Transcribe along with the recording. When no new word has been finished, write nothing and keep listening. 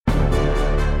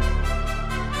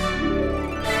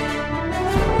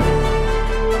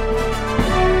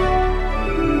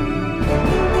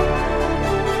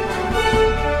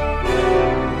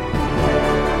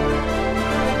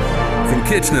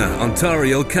Kitchener,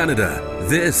 Ontario, Canada.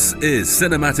 This is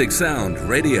Cinematic Sound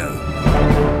Radio.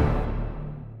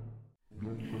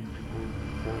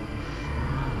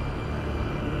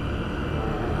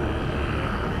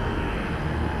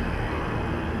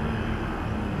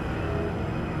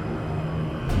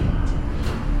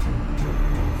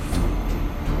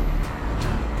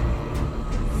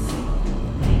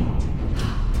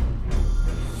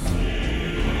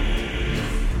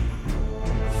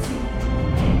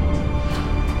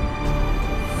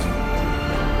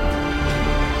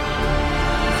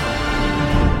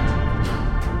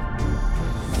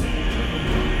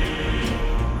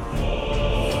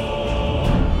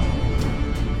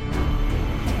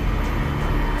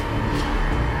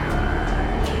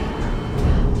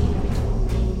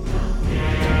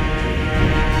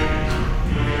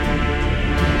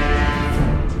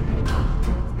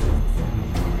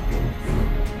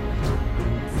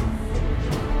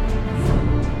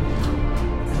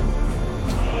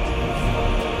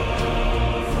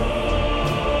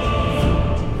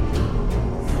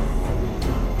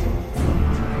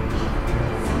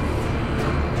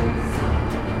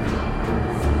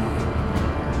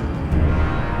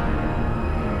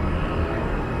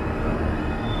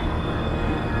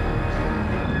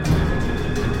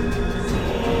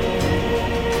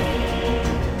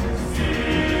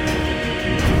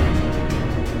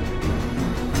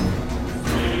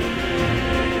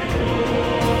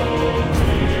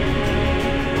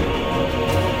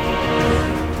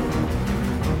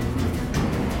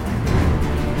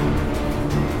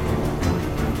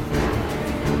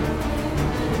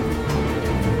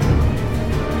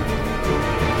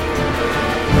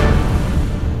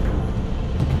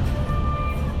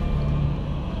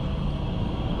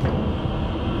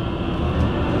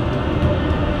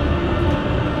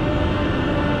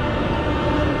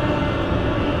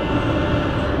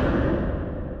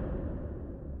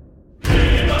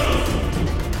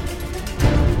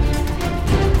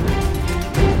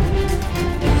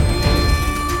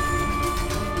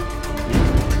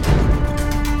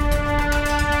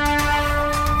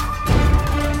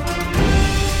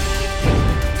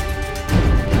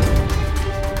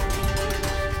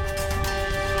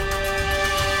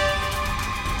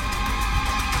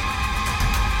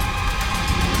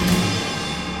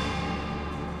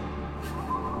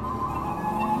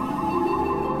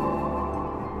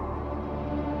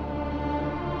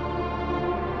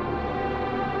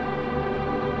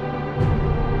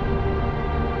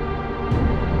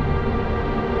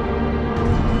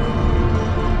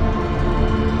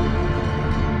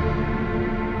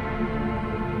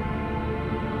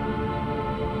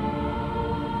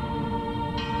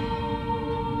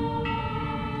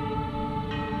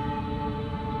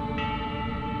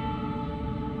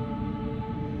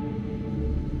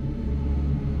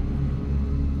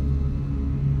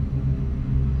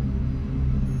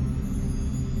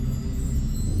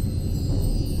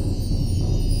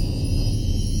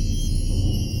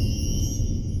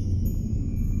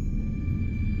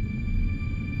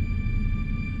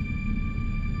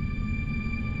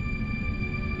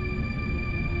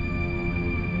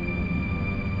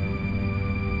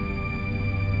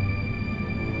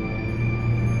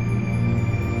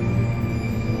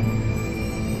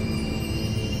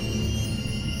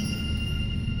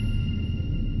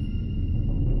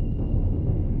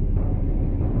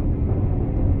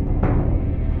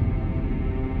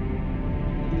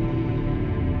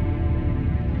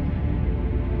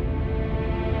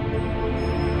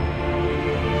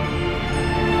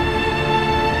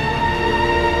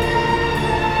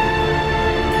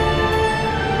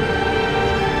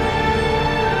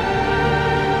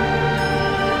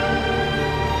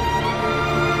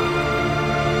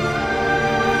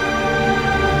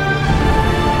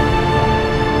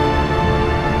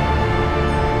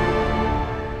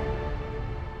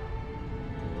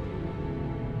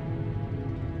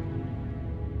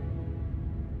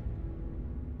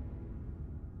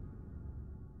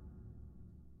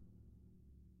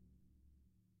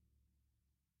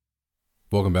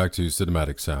 Welcome back to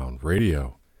Cinematic Sound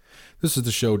Radio. This is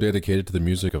the show dedicated to the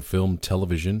music of film,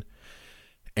 television,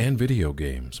 and video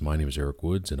games. My name is Eric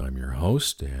Woods, and I'm your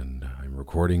host, and I'm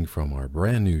recording from our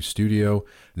brand new studio,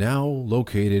 now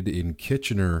located in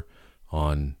Kitchener,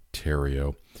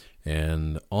 Ontario.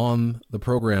 And on the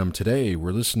program today,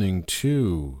 we're listening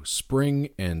to spring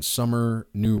and summer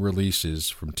new releases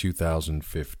from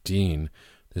 2015.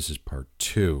 This is part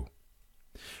 2.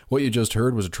 What you just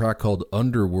heard was a track called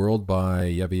Underworld by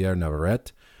Javier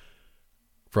Navarrete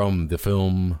from the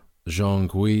film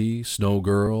Jean-Guy, Snow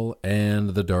Girl,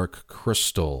 and The Dark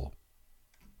Crystal.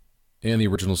 And the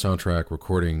original soundtrack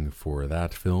recording for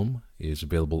that film is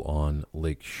available on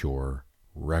Lakeshore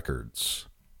Records.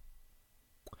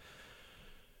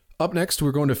 Up next,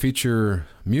 we're going to feature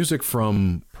music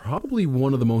from probably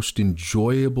one of the most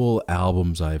enjoyable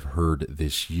albums I've heard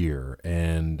this year.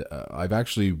 And I've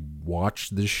actually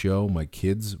watched this show. My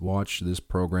kids watch this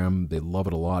program. They love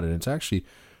it a lot. And it's actually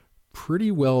pretty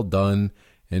well done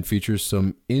and features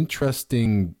some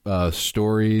interesting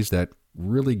stories that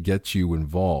really get you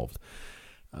involved.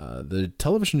 The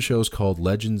television show is called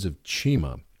Legends of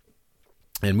Chima.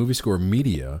 And Movie Score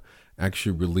Media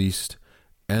actually released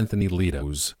Anthony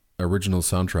Leto's original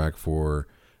soundtrack for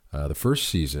the first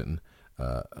season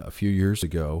a few years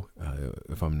ago,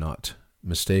 if I'm not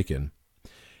mistaken.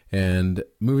 And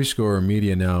Movie Score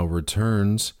Media now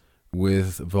returns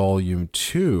with Volume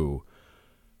 2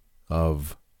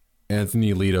 of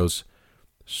Anthony Leto's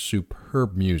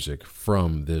superb music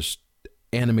from this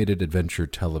animated adventure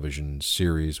television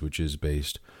series, which is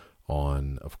based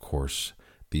on, of course,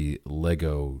 the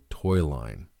Lego toy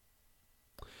line.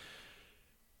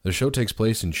 The show takes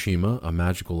place in Chima, a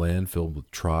magical land filled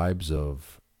with tribes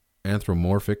of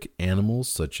anthropomorphic animals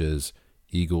such as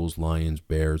eagles, lions,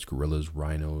 bears, gorillas,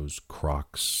 rhinos,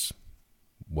 crocs,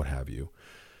 what have you.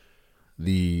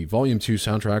 The Volume 2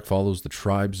 soundtrack follows the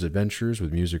tribe's adventures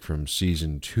with music from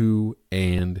Season 2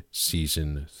 and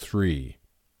Season 3.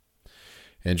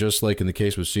 And just like in the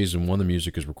case with Season 1, the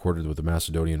music is recorded with the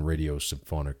Macedonian Radio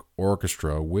Symphonic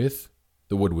Orchestra, with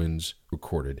the woodwinds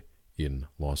recorded in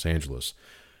Los Angeles.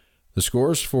 The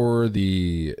scores for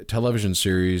the television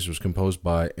series was composed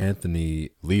by Anthony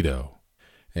Leto.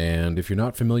 And if you're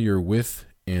not familiar with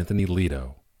Anthony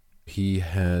Leto, he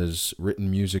has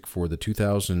written music for the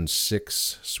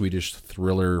 2006 Swedish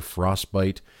thriller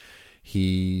Frostbite.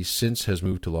 He since has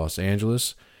moved to Los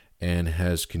Angeles and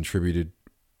has contributed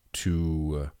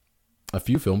to a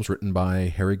few films written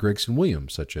by Harry Gregson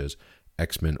Williams, such as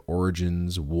X-Men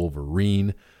Origins,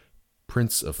 Wolverine,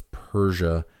 Prince of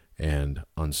Persia, and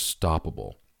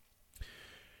Unstoppable.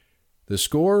 The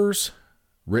scores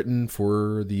written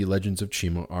for the Legends of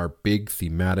Chima are big,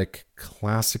 thematic,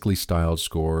 classically styled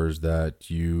scores that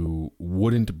you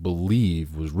wouldn't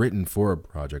believe was written for a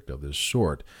project of this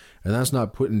sort. And that's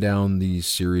not putting down the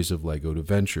series of Lego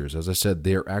Adventures. As I said,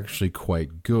 they're actually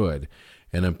quite good.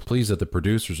 And I'm pleased that the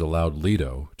producers allowed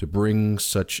Leto to bring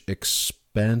such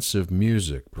expansive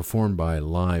music performed by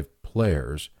live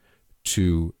players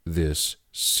to this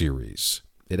series.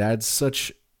 It adds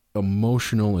such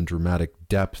emotional and dramatic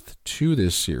depth to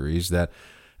this series that,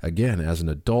 again, as an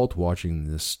adult watching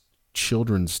this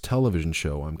children's television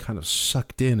show, I'm kind of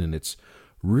sucked in, and it's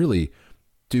really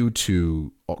due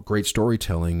to great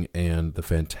storytelling and the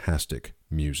fantastic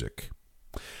music.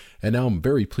 And now I'm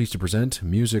very pleased to present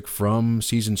music from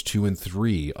Seasons 2 and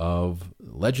 3 of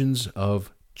Legends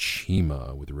of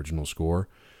Chima, with original score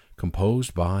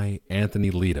composed by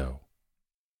Anthony Leto.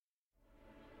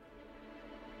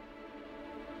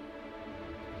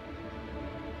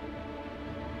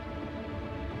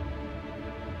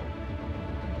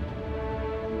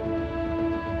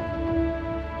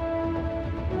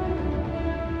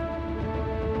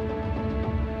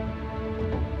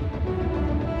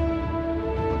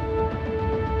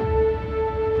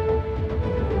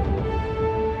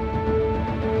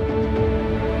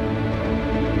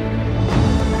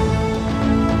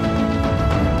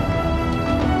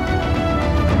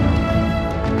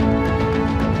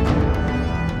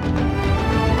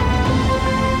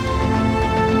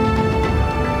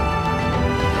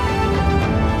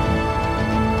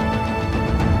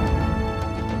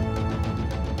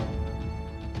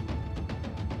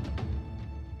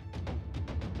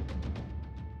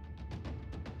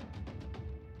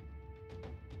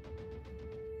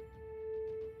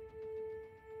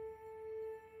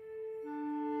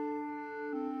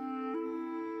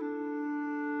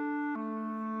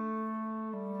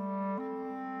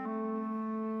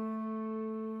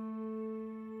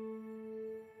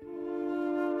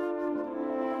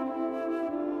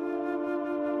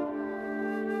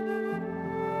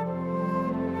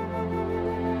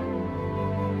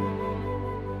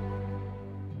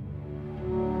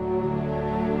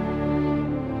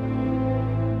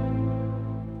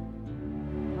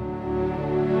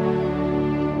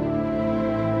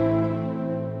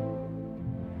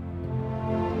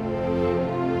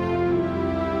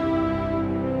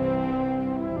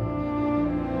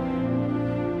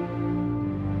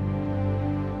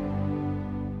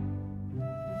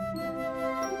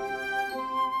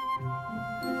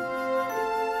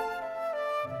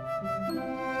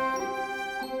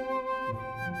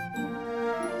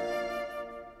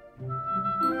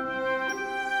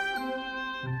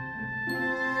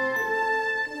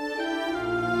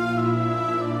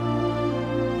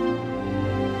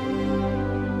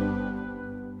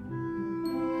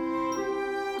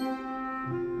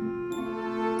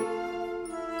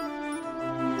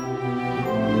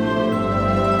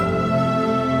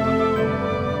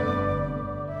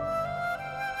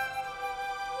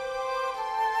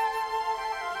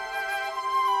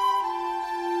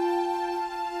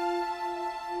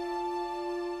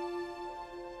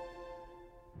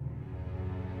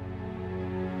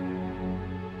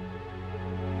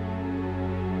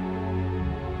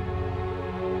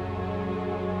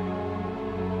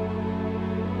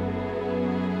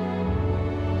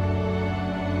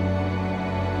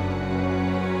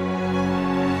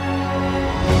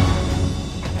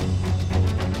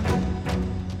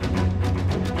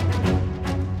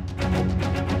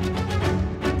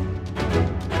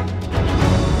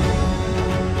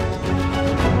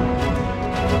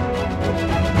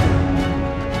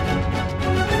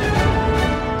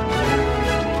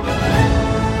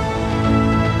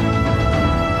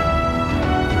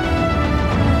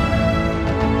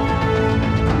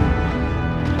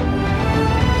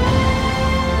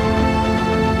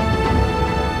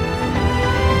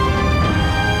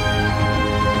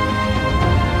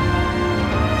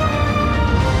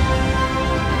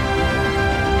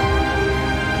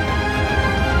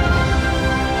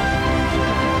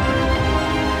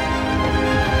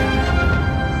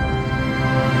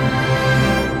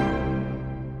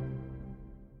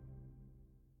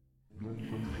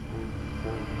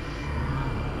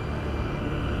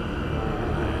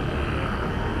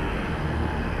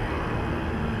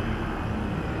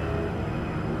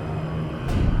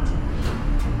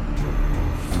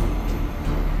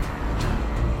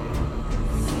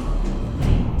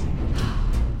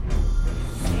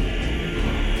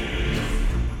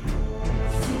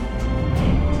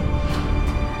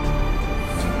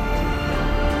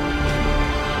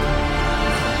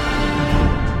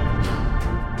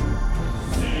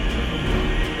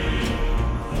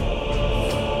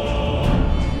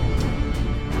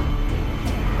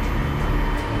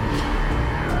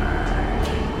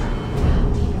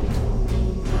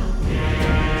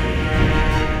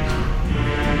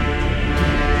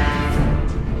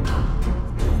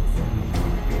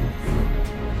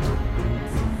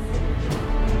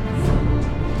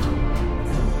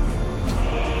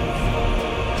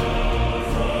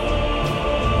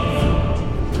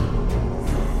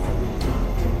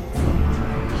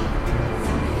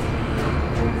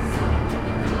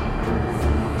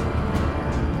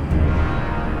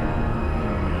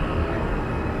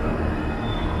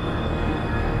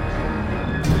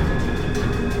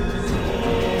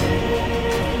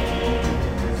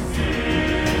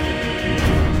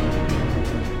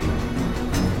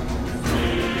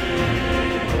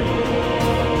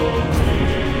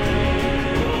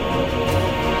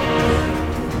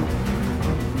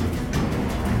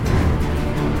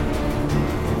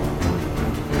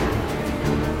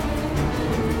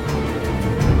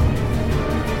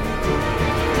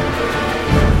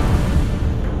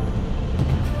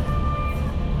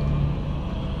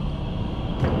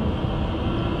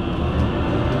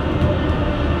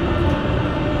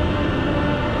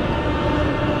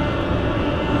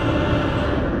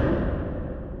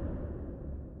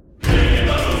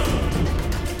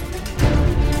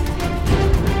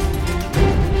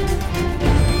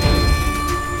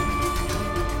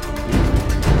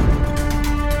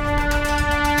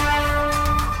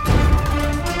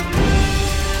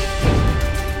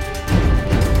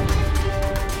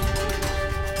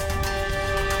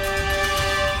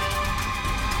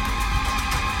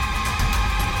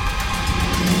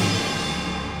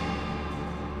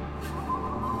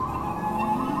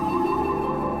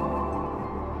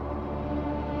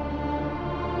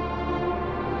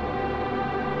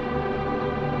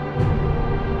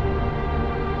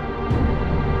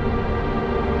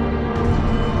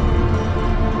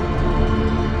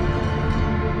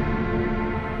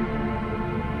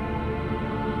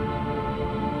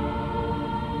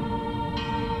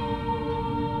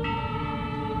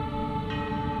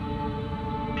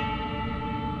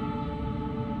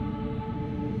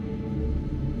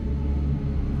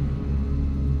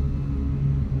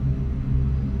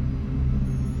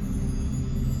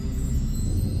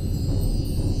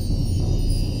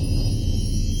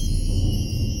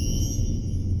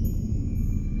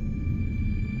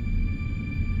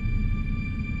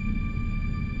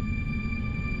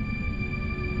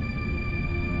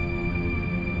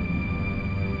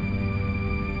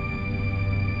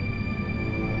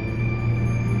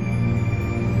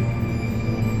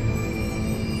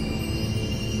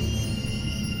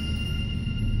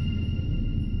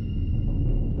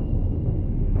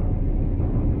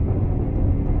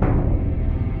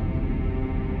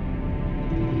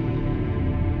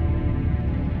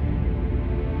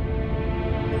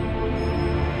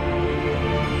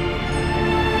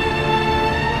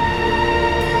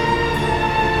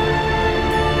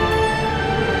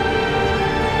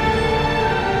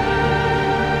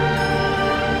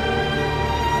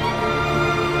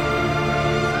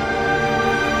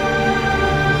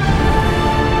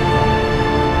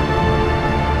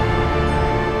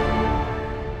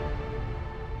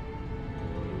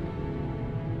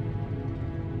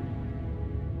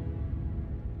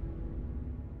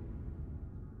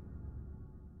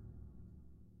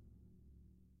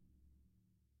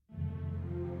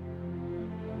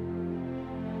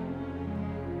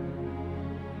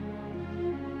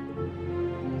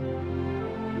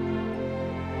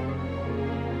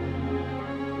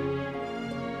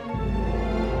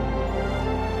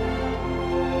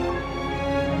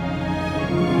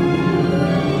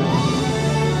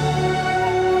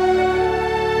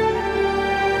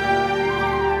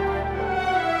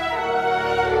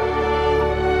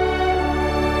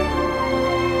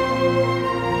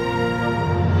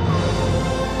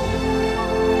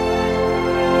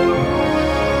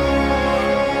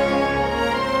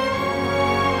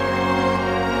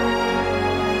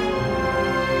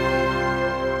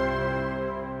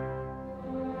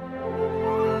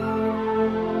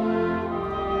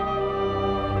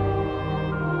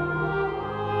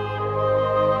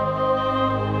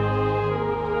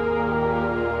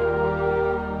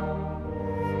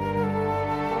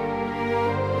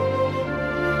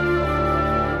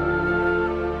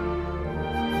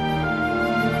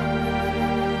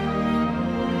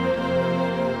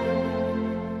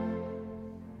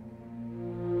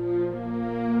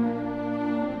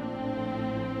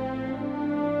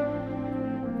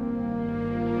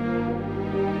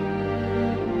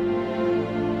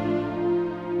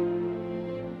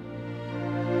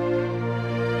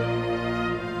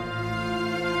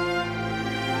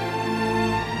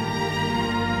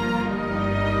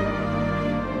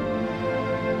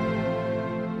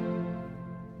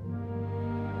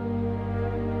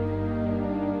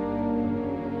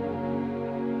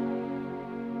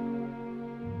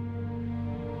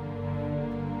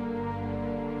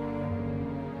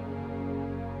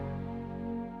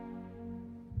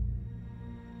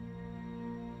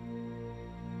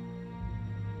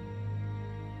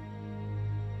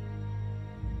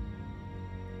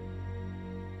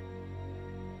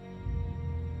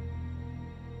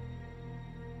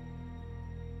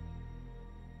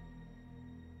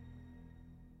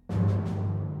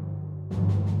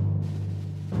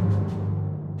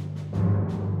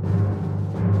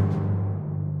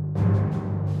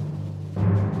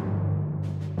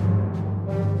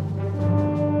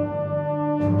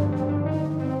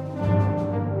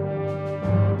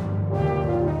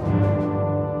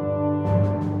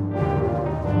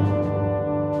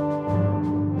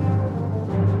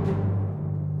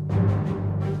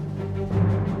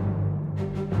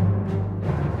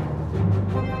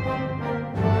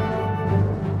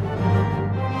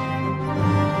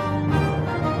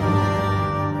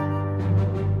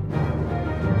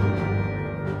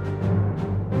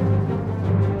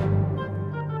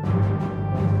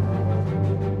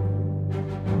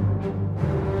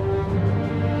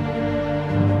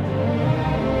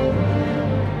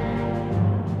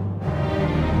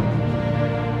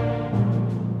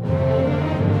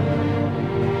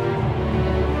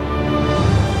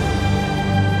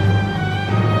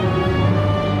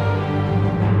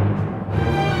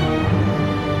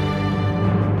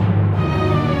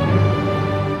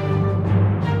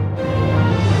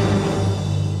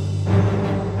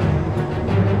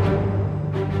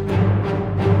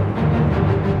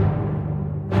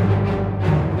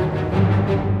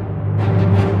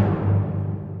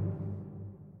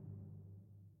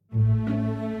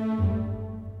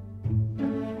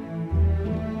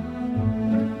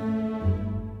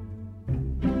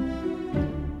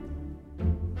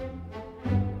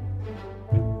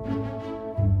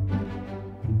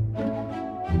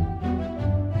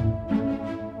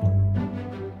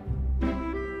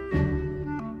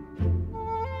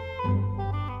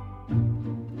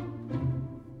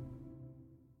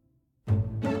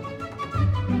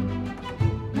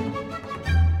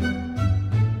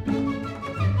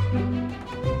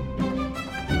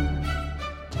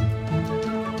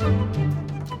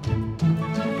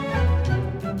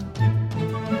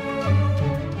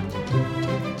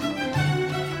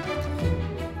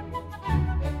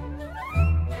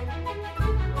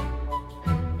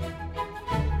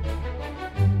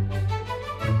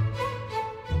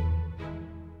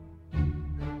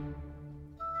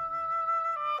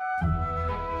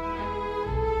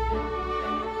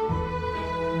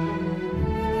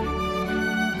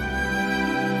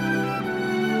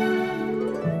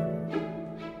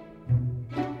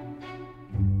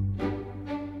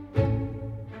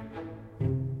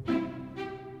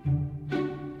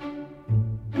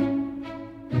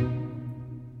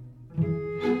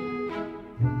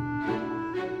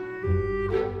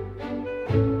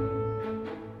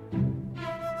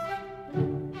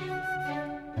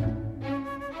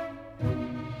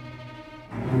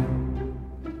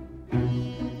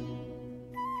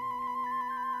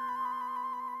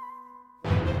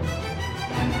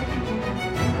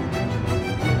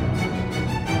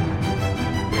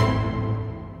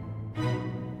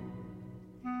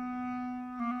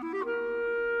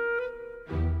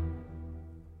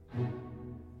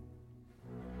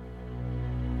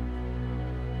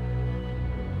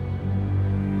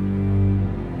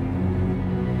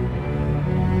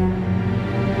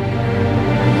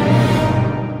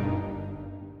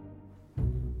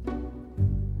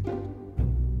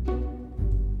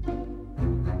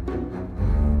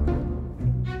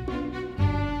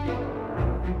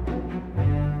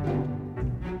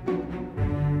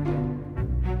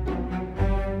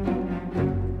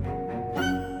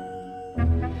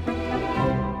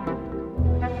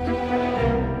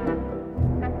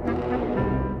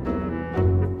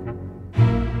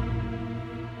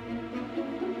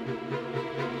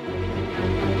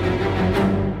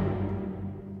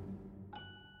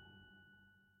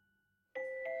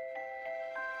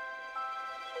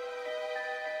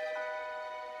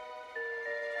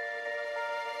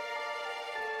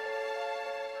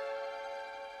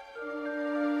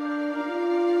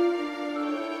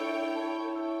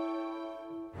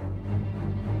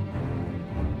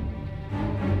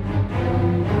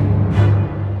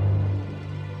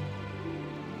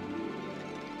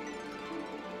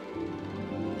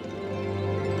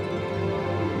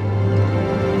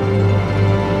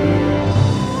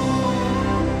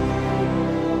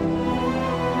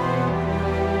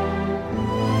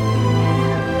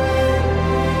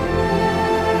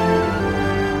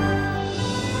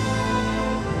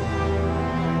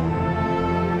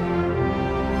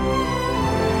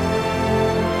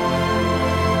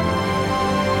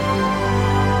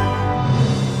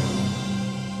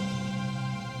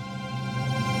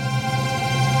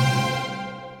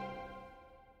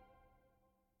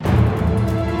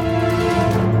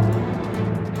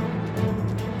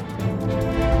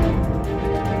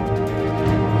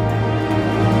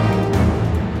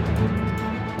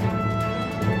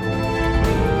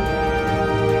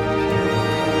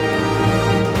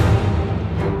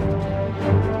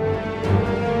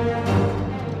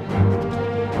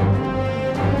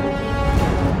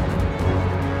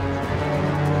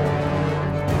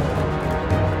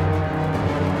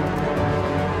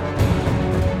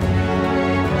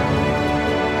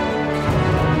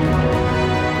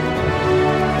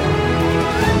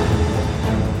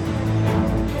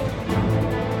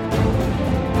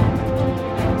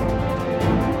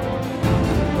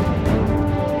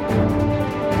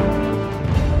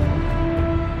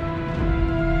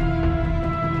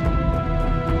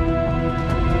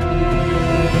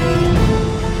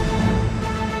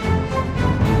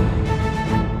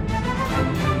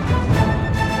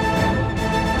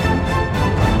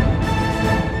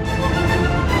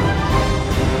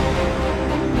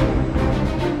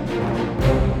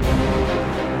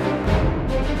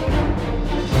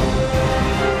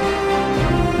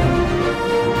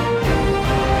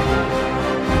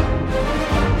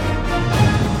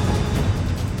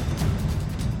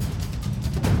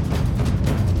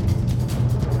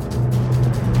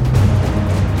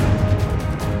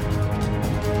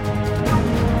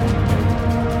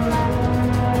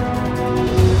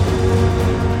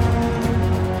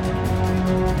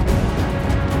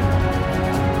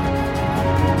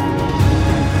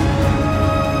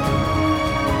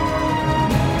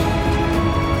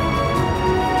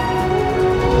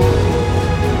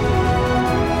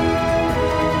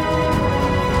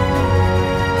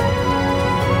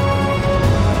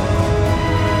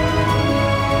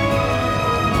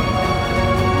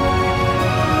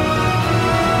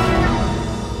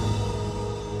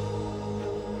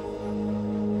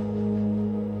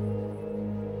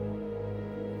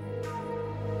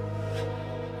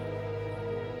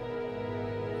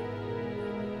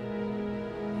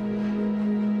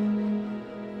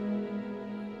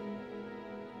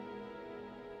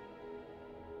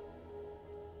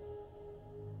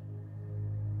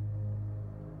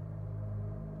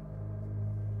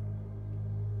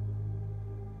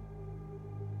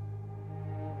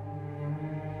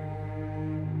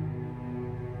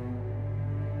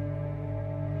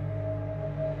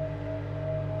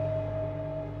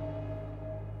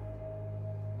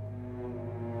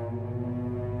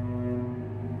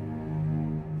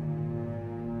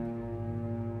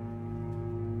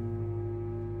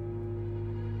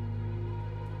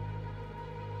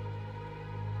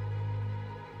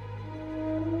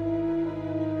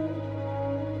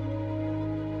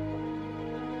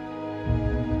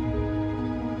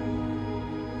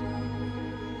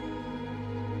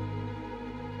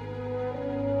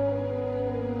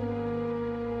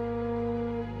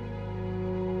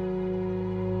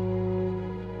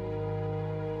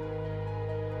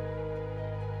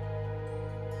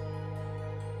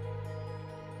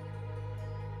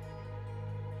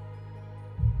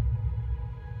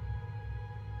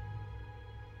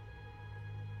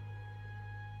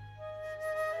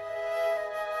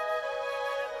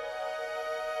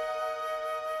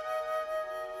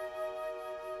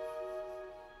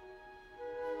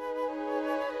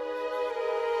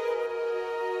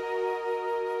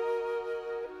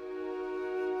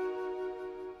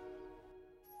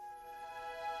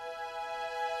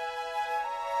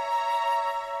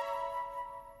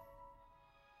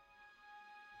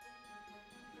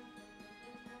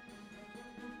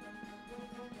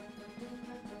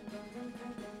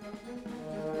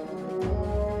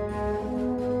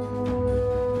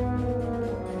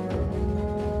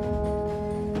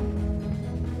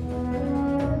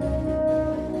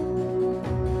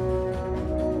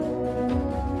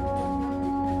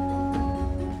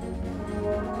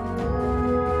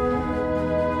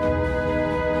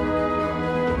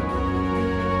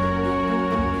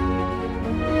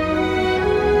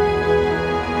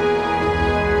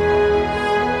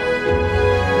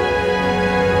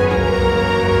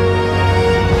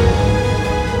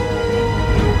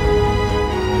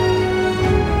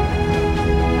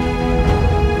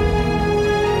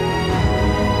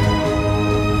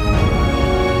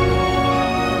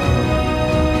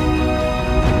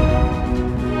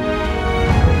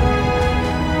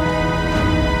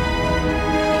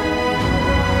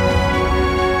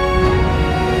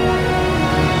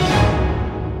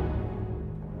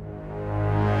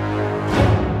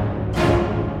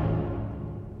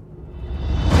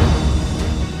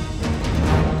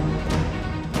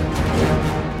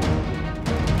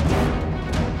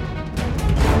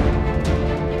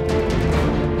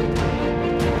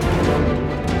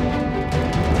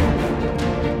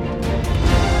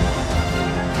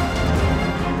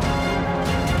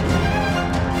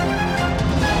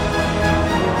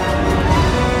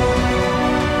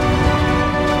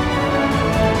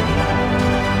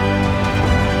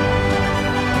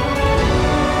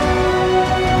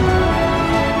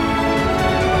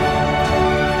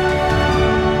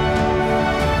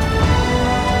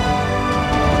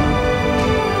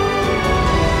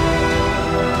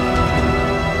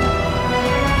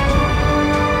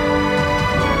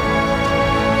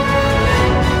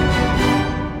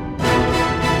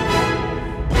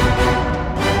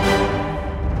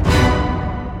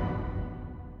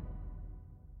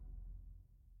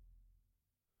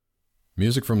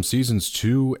 music from seasons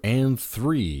 2 and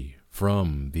 3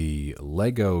 from the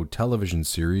Lego television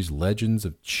series Legends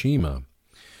of Chima,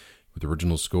 with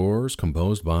original scores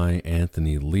composed by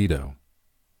Anthony Lito.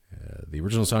 The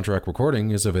original soundtrack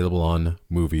recording is available on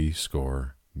Movie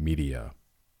Score Media.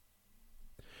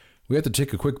 We have to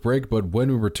take a quick break, but when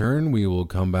we return, we will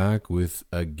come back with,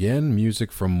 again,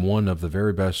 music from one of the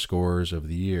very best scores of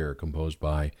the year, composed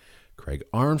by Craig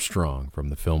Armstrong from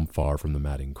the film Far From the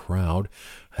Madding Crowd.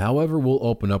 However, we'll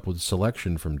open up with a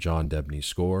selection from John Debney's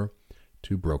score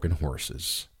to Broken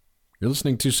Horses. You're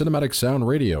listening to Cinematic Sound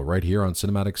Radio right here on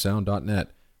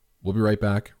cinematicsound.net. We'll be right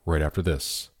back right after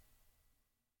this.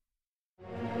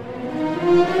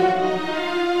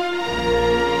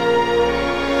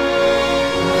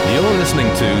 You're listening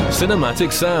to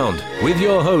Cinematic Sound with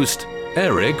your host,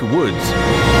 Eric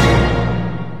Woods.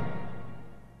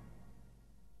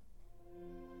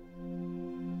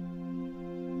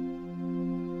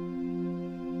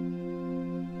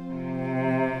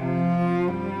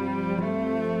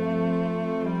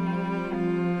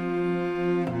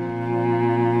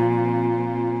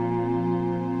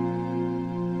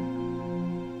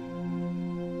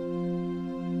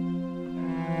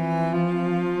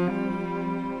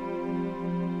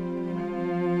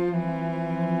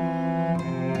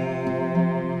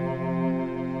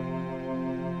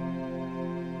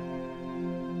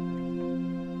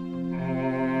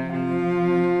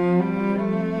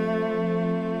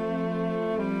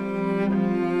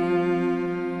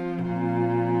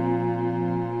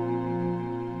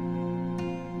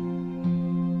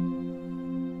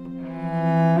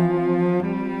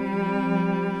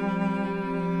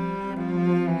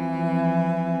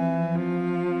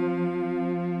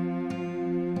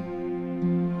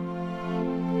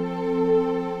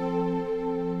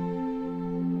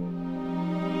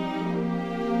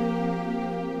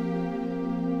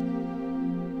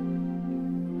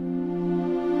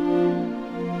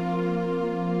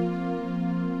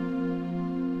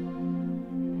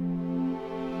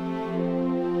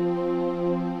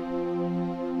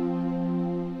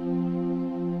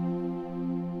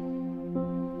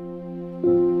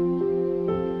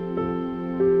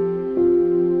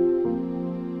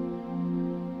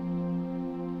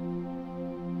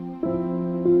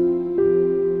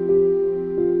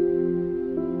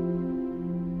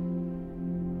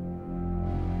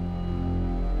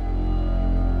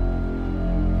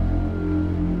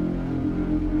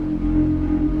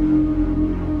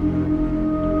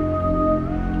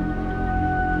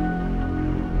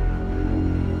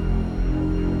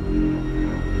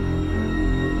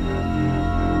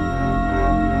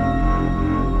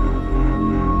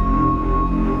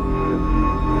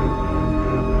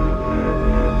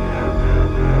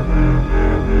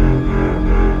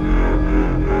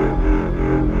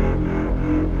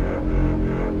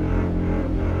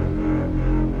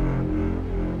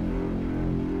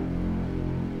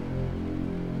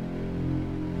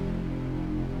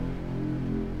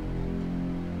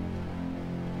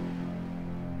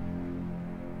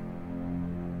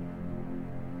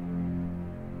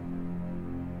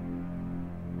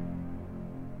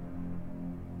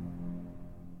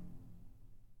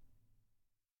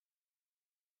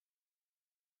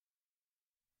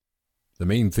 The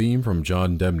main theme from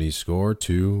John Debney's score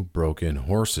to Broken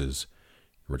Horses.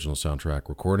 Original soundtrack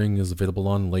recording is available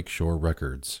on Lakeshore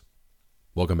Records.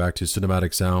 Welcome back to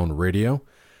Cinematic Sound Radio.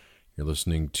 You're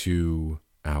listening to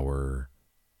our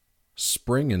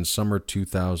Spring and Summer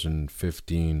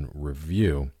 2015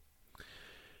 review.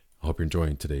 I hope you're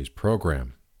enjoying today's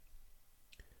program.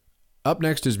 Up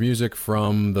next is music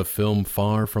from the film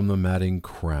Far From the Madding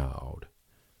Crowd,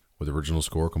 with original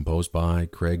score composed by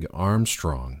Craig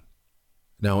Armstrong.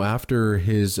 Now, after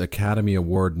his Academy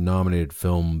Award-nominated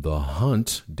film The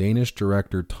Hunt, Danish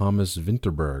director Thomas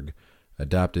Vinterberg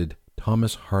adapted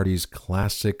Thomas Hardy's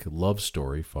classic love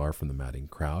story Far From the Madding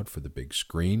Crowd for the big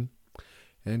screen,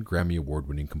 and Grammy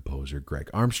Award-winning composer Greg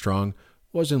Armstrong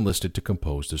was enlisted to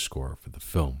compose the score for the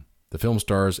film. The film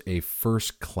stars a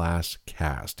first-class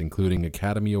cast, including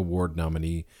Academy Award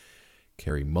nominee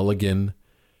Carey Mulligan,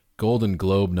 Golden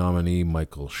Globe nominee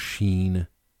Michael Sheen,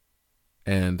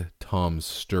 and Tom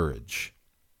Sturridge.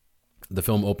 The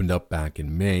film opened up back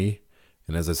in May,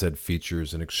 and as I said,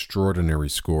 features an extraordinary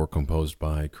score composed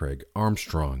by Craig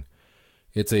Armstrong.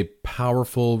 It's a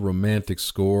powerful, romantic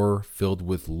score filled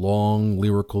with long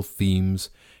lyrical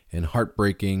themes and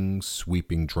heartbreaking,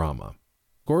 sweeping drama.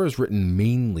 The score is written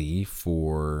mainly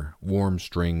for warm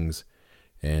strings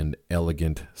and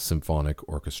elegant symphonic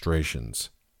orchestrations.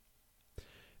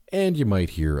 And you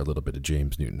might hear a little bit of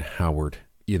James Newton Howard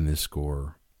in this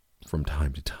score from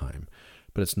time to time,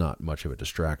 but it's not much of a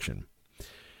distraction.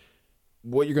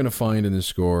 what you're going to find in this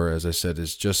score, as I said,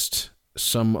 is just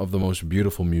some of the most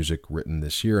beautiful music written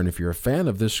this year. And if you're a fan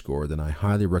of this score, then I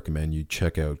highly recommend you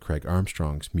check out Craig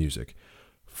Armstrong's music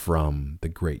from The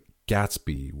Great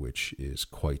Gatsby, which is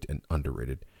quite an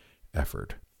underrated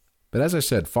effort. But as I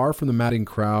said, Far From the Madding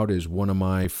Crowd is one of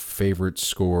my favorite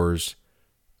scores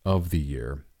of the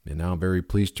year. And now I'm very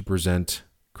pleased to present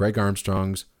Craig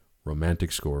Armstrong's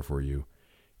romantic score for you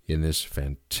in this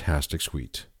fantastic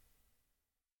suite.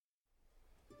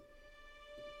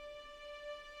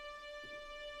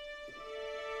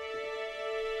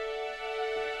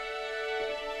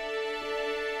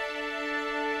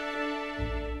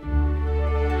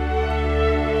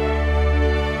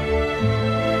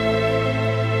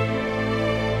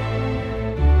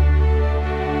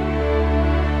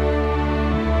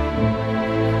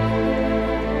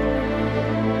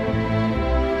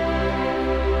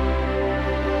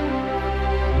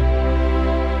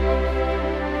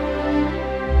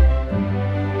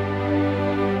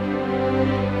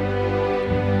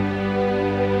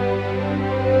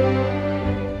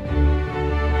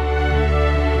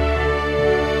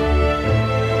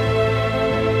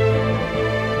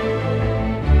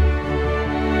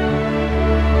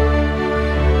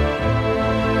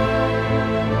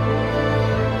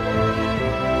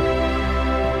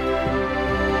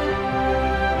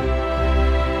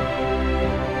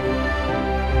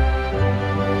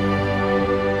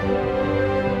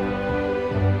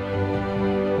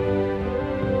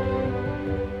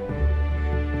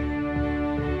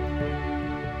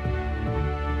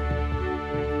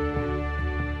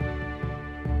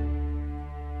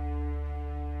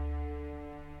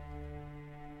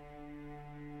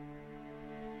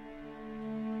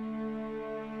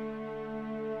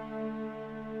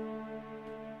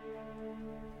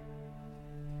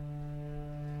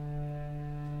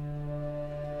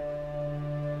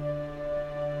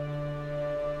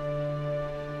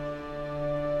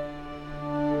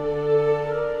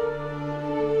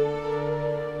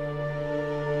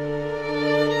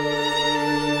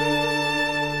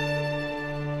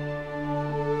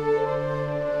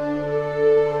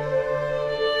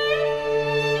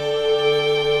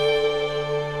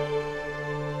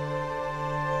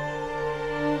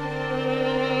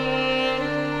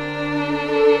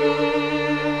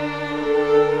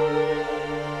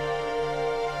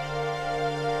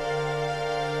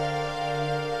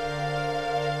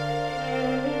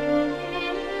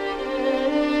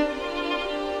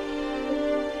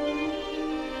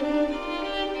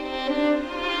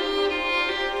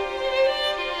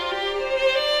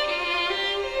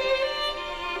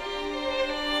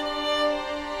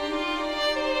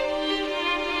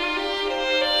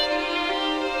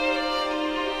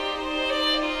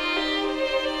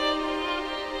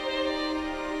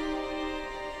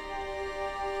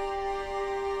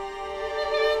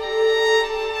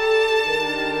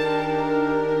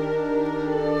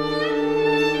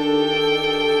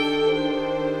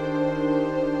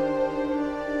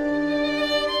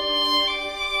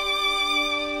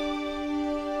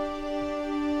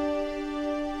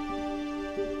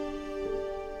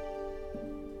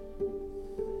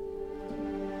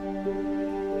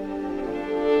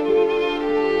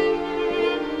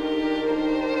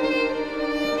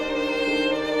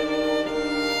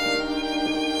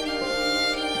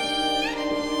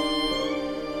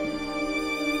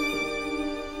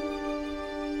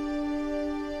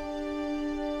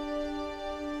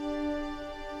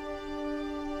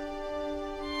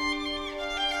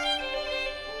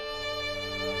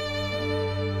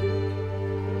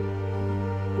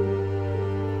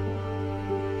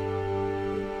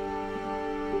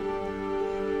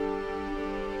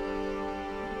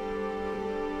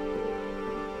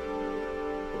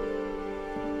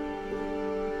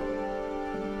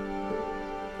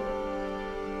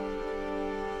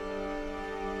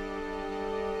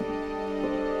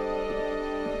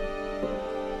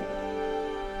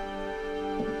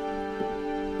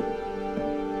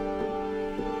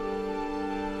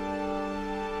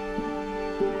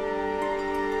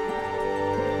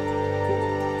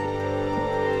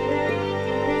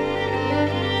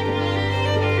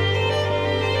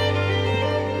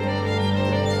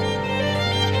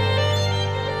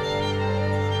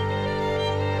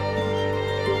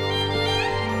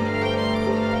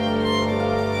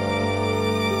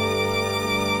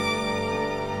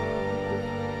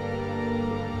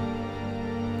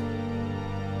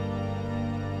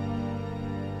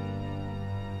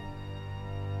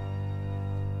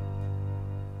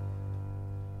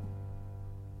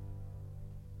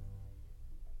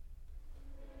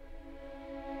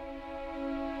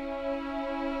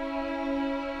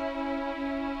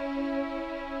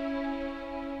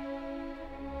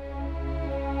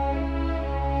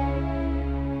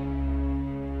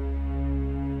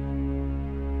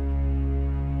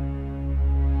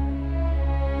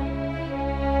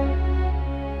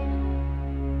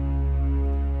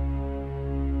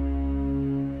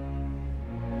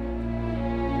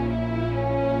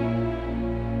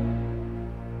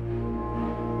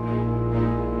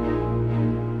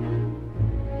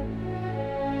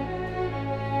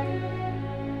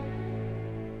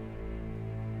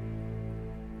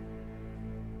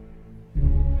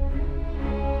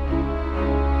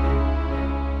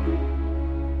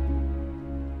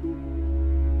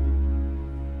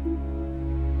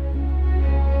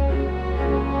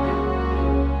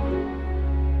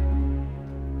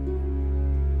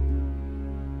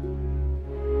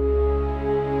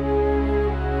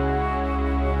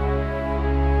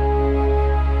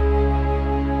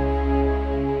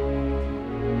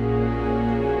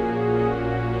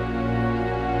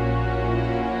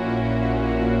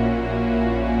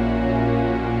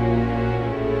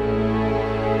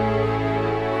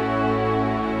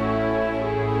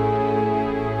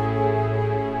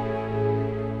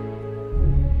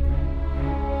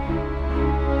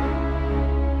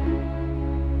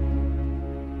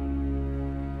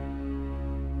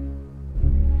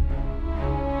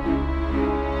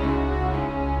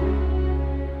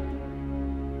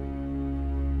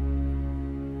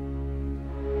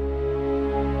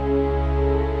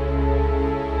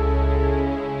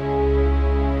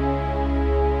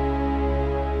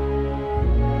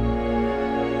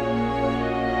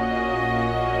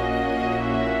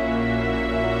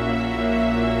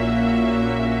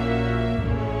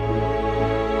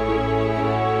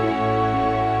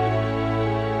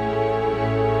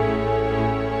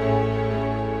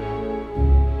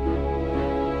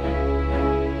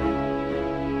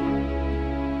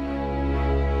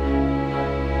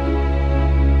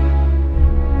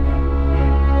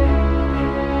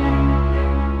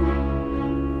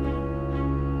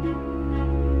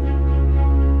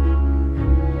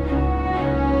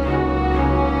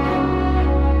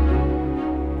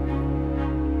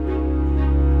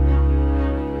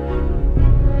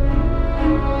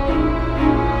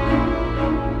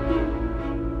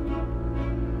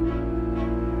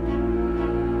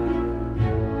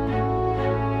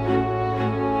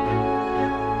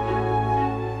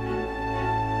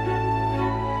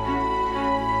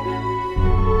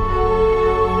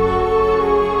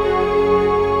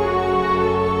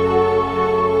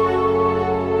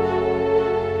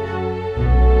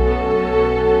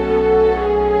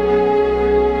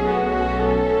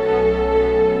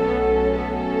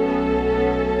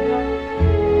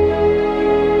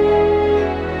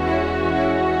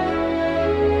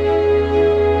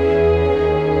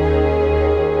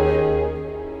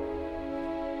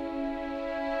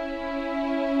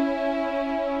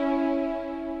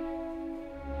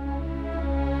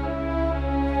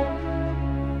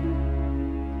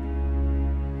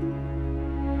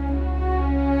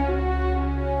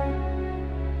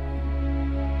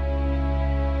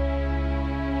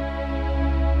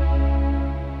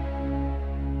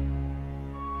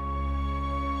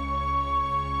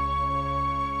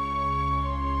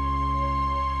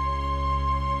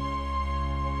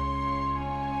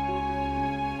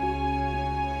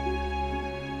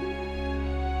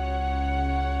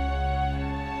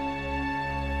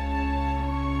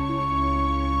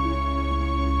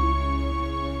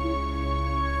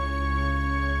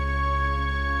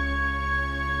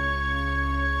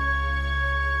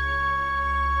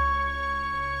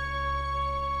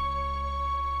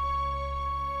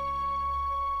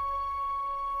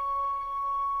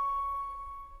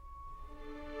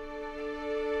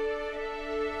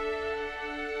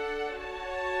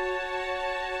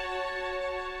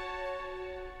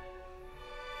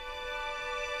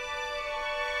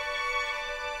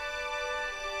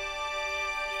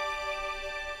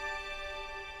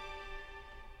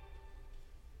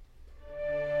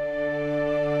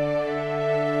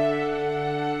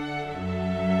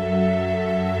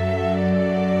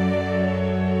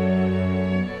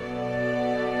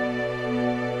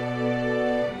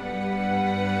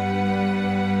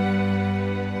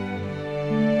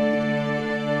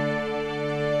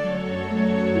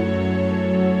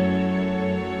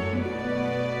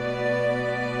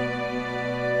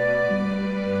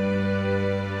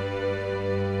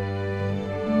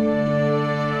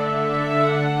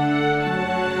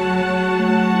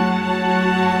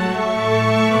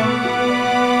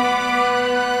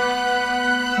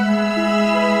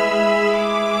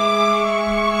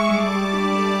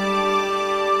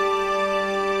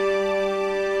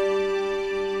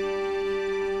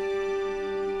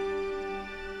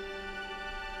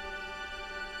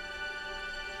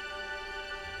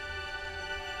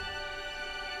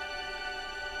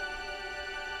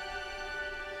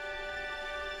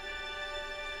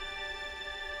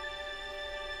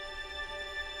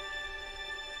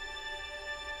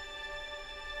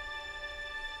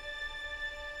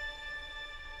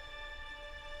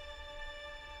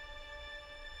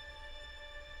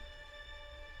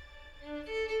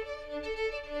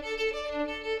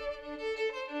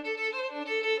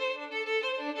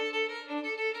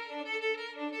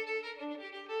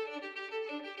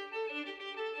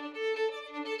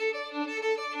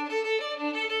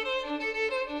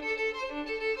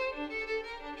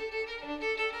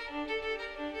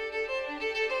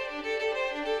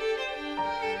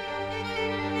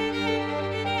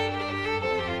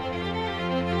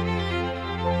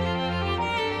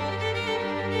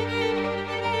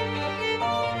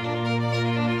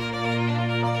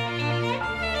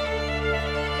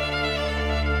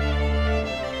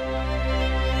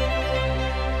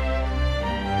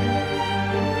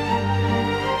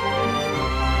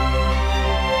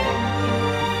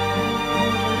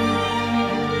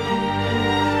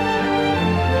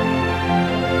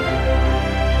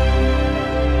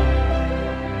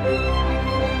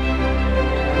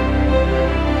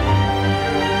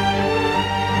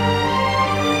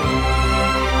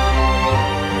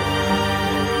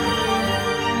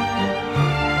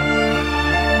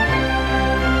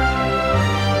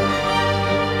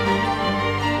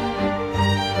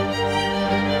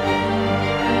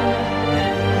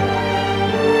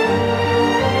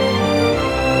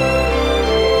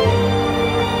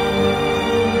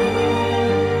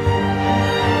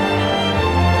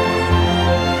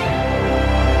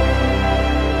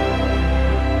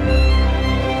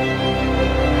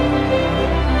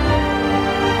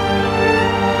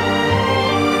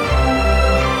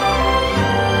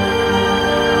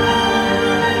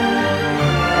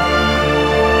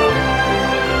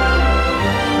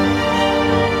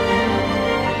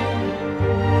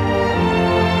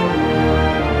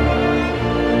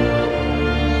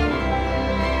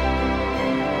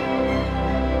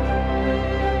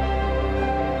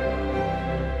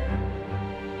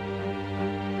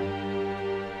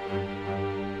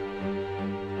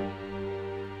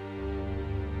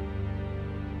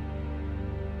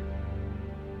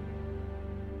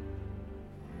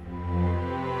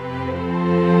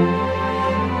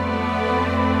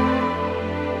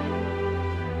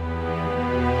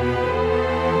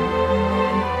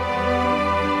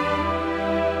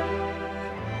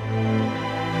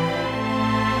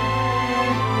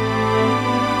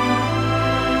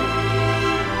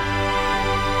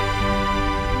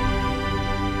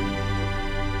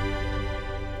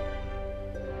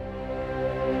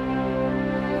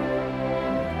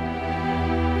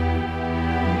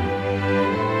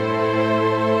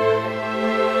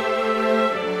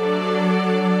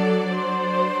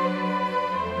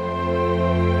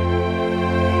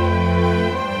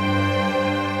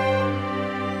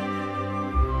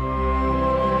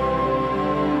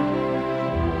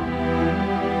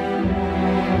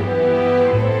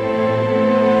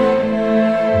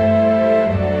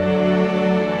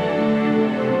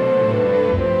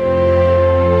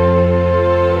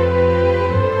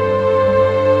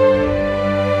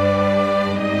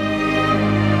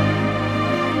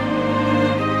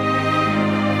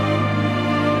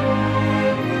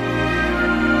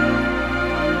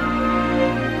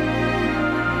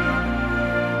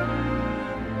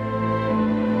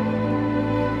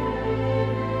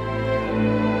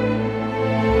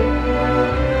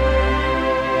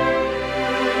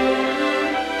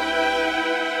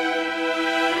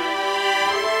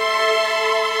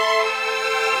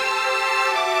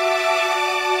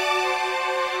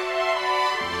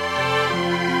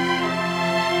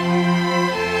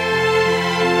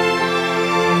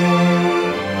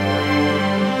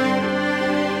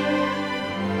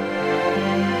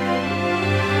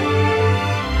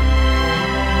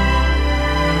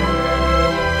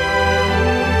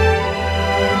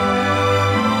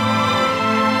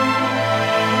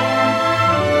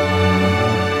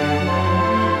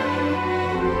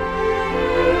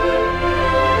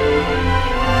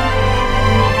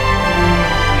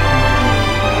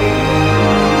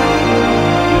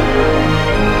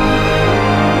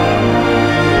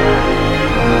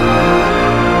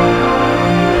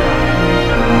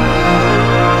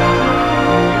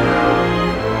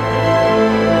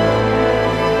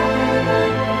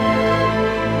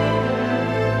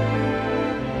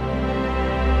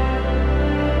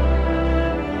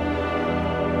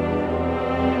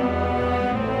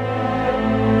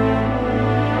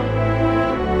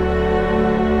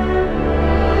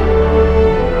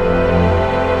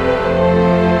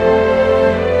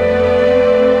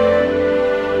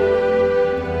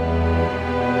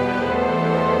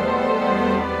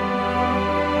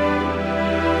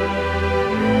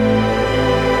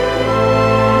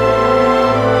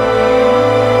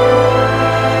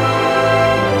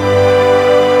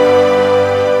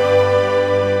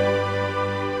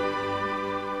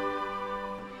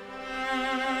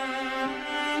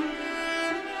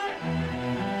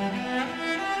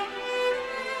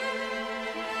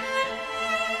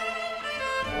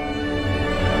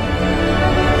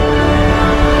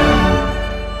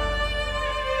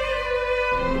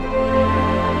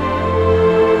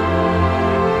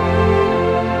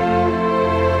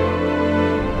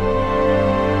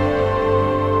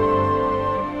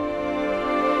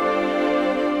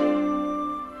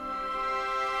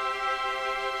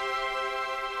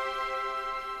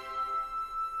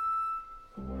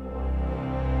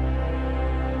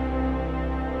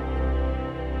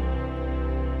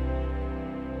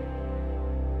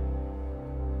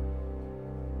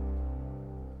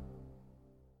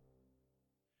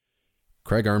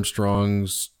 Craig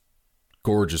Armstrong's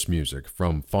gorgeous music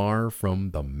from Far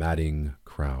From the Madding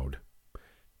Crowd.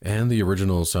 And the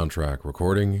original soundtrack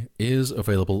recording is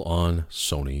available on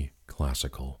Sony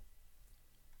Classical.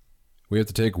 We have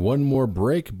to take one more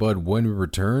break, but when we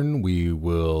return, we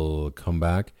will come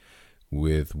back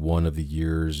with one of the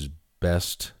year's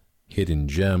best hidden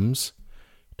gems,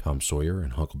 Tom Sawyer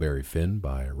and Huckleberry Finn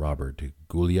by Robert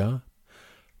Gulia.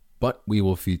 But we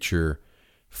will feature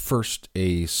first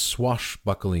a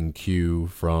swashbuckling cue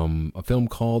from a film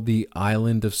called The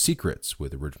Island of Secrets,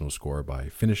 with original score by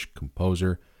Finnish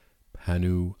composer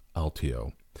Panu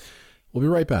Altio. We'll be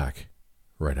right back,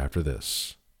 right after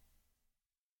this.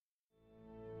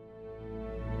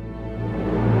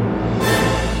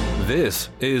 This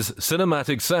is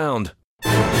Cinematic Sound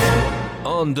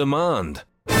on demand.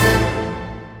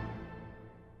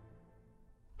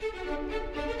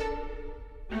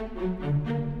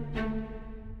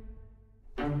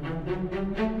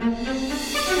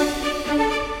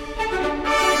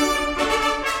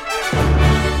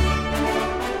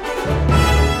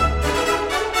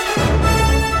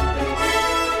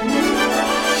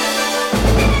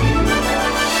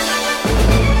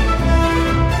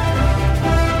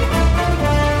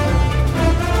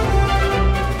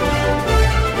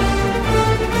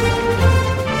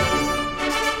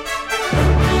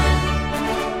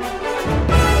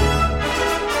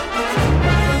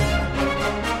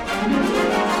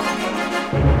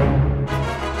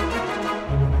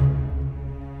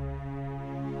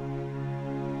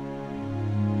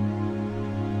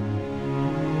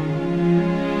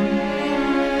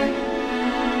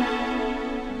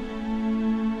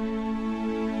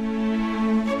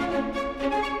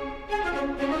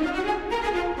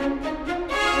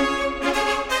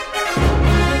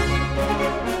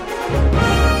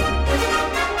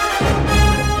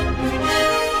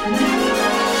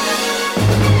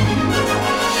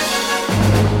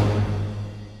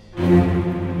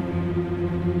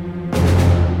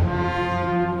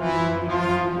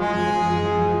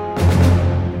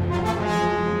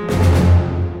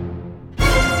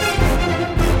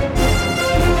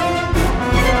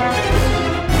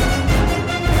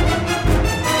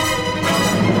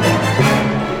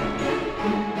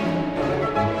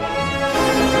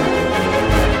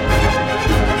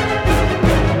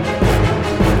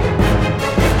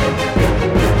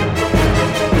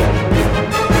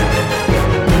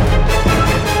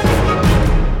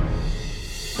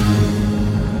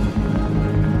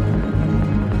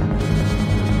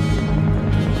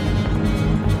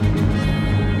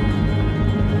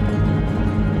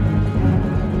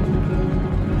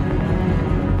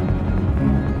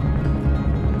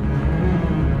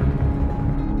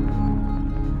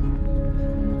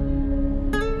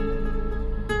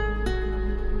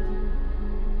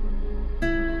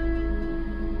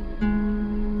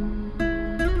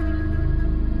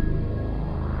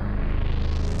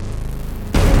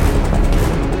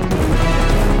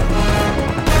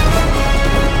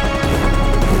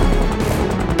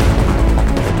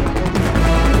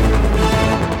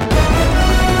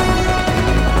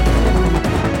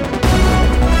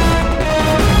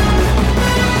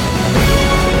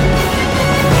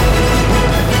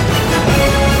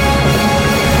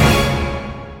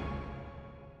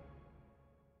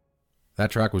 That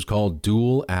track was called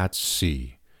Duel at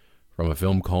Sea, from a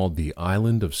film called The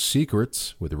Island of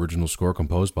Secrets, with original score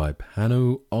composed by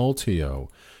Panu Altio,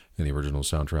 and the original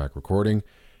soundtrack recording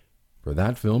for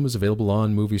that film is available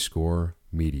on Movie Score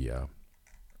Media.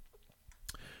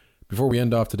 Before we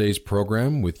end off today's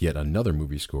program with yet another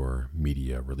Movie Score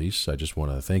Media release, I just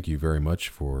want to thank you very much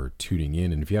for tuning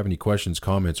in. And if you have any questions,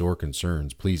 comments, or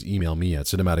concerns, please email me at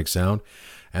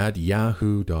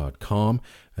cinematicsound@yahoo.com,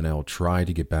 and I'll try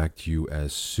to get back to you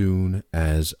as soon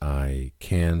as I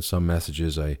can. Some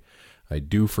messages I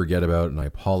do forget about, and I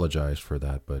apologize for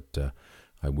that, but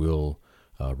I will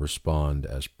respond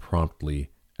as promptly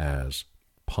as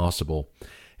possible.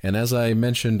 And as I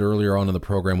mentioned earlier on in the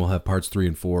program, we'll have parts 3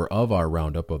 and 4 of our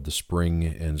roundup of the spring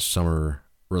and summer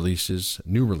releases,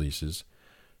 new releases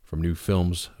from new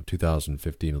films of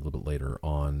 2015 a little bit later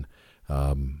on,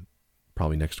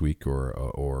 probably next week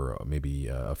or maybe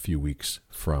a few weeks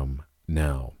from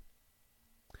now.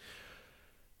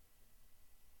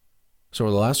 So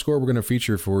the last score we're going to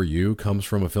feature for you comes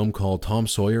from a film called Tom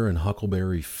Sawyer and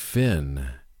Huckleberry Finn.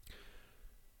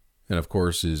 And of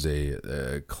course is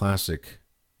a classic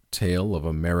tale of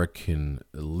American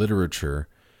literature,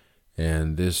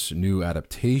 and this new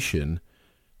adaptation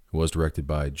was directed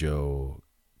by Joe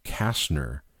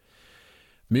Kastner.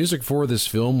 Music for this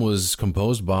film was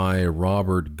composed by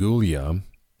Robert Gulia,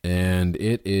 and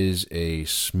it is a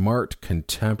smart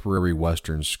contemporary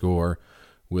Western score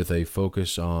with a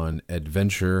focus on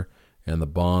adventure and the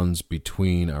bonds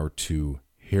between our two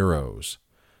heroes.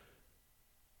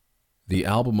 The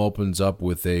album opens up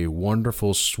with a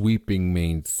wonderful sweeping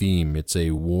main theme. It's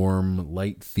a warm,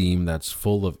 light theme that's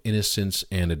full of innocence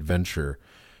and adventure.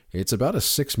 It's about a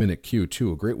 6-minute cue,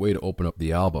 too, a great way to open up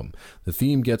the album. The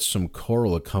theme gets some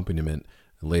choral accompaniment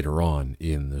later on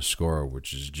in the score,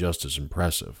 which is just as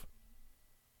impressive.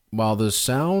 While the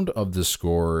sound of the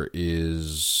score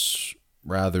is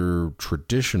rather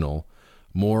traditional,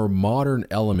 more modern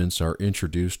elements are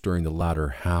introduced during the latter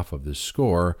half of the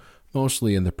score,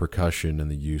 mostly in the percussion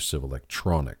and the use of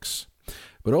electronics.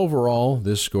 But overall,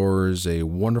 this score is a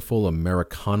wonderful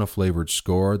Americana-flavored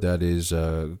score that is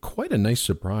quite a nice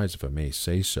surprise, if I may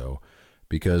say so,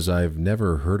 because I've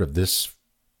never heard of this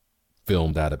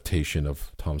filmed adaptation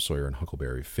of Tom Sawyer and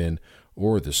Huckleberry Finn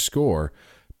or the score.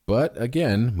 But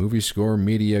again, Movie Score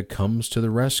Media comes to the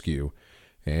rescue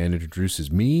and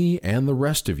introduces me and the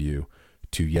rest of you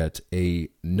to yet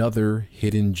another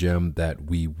hidden gem that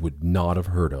we would not have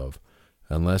heard of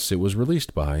unless it was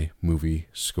released by Movie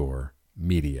Score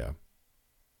Media.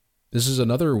 This is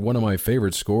another one of my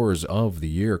favorite scores of the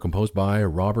year, composed by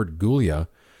Robert Guglia,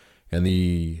 and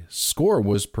the score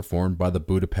was performed by the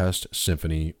Budapest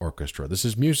Symphony Orchestra. This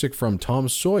is music from Tom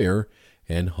Sawyer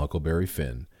and Huckleberry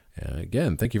Finn. And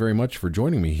again, thank you very much for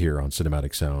joining me here on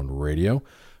Cinematic Sound Radio.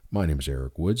 My name is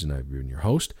Eric Woods, and I've been your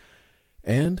host,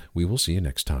 and we will see you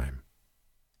next time.